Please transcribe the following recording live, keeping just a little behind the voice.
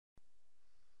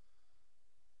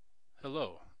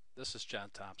Hello, this is John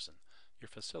Thompson, your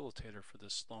facilitator for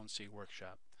this Sloan C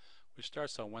workshop, which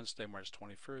starts on Wednesday, March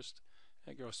 21st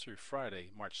and goes through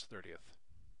Friday, March 30th.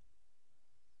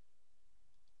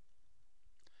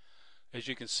 As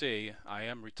you can see, I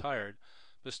am retired,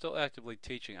 but still actively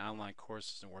teaching online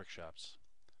courses and workshops.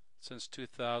 Since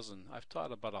 2000, I've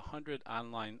taught about 100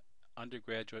 online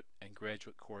undergraduate and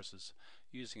graduate courses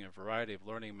using a variety of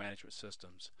learning management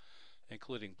systems,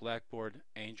 including Blackboard,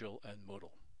 Angel, and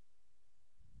Moodle.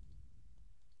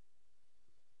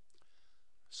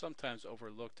 Sometimes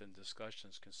overlooked in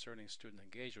discussions concerning student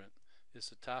engagement is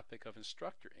the topic of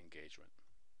instructor engagement.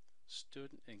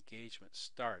 Student engagement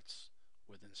starts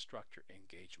with instructor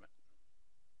engagement.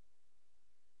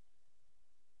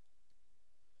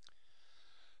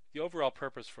 The overall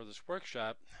purpose for this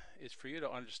workshop is for you to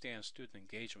understand student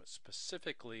engagement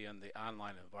specifically in the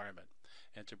online environment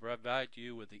and to provide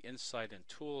you with the insight and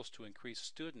tools to increase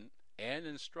student and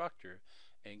instructor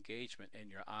engagement in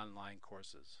your online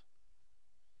courses.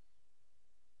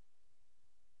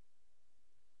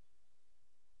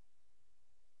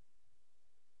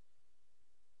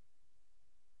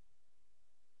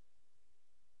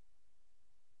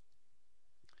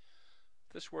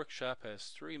 This workshop has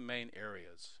three main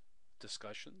areas: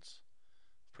 discussions,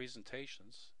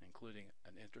 presentations, including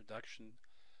an introduction,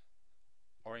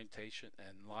 orientation,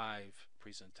 and live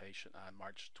presentation on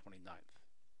March 29th,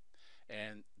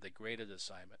 and the graded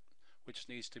assignment, which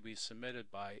needs to be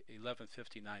submitted by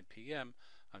 11:59 p.m.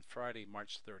 on Friday,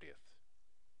 March 30th.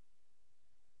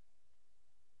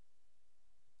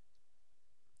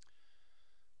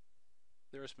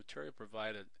 There is material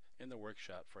provided in the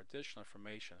workshop for additional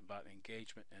information about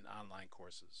engagement in online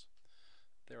courses.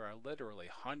 There are literally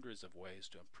hundreds of ways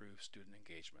to improve student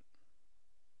engagement.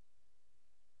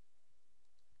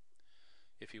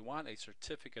 If you want a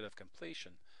certificate of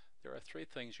completion, there are three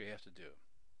things you have to do.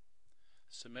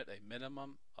 Submit a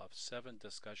minimum of 7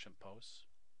 discussion posts,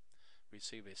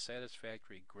 receive a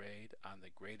satisfactory grade on the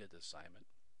graded assignment,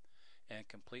 and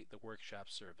complete the workshop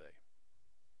survey.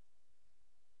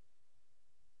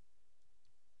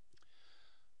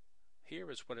 Here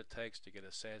is what it takes to get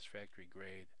a satisfactory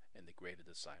grade in the graded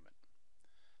assignment.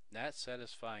 Not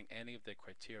satisfying any of the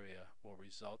criteria will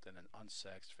result in an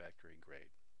unsatisfactory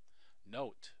grade.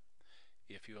 Note,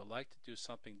 if you would like to do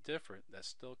something different that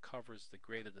still covers the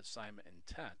graded assignment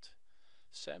intent,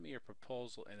 send me your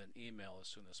proposal in an email as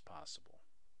soon as possible.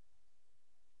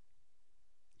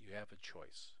 You have a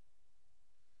choice.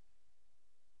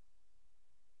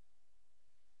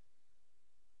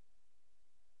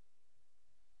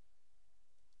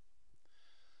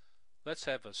 Let's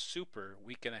have a super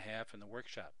week and a half in the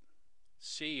workshop.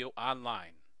 See you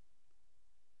online.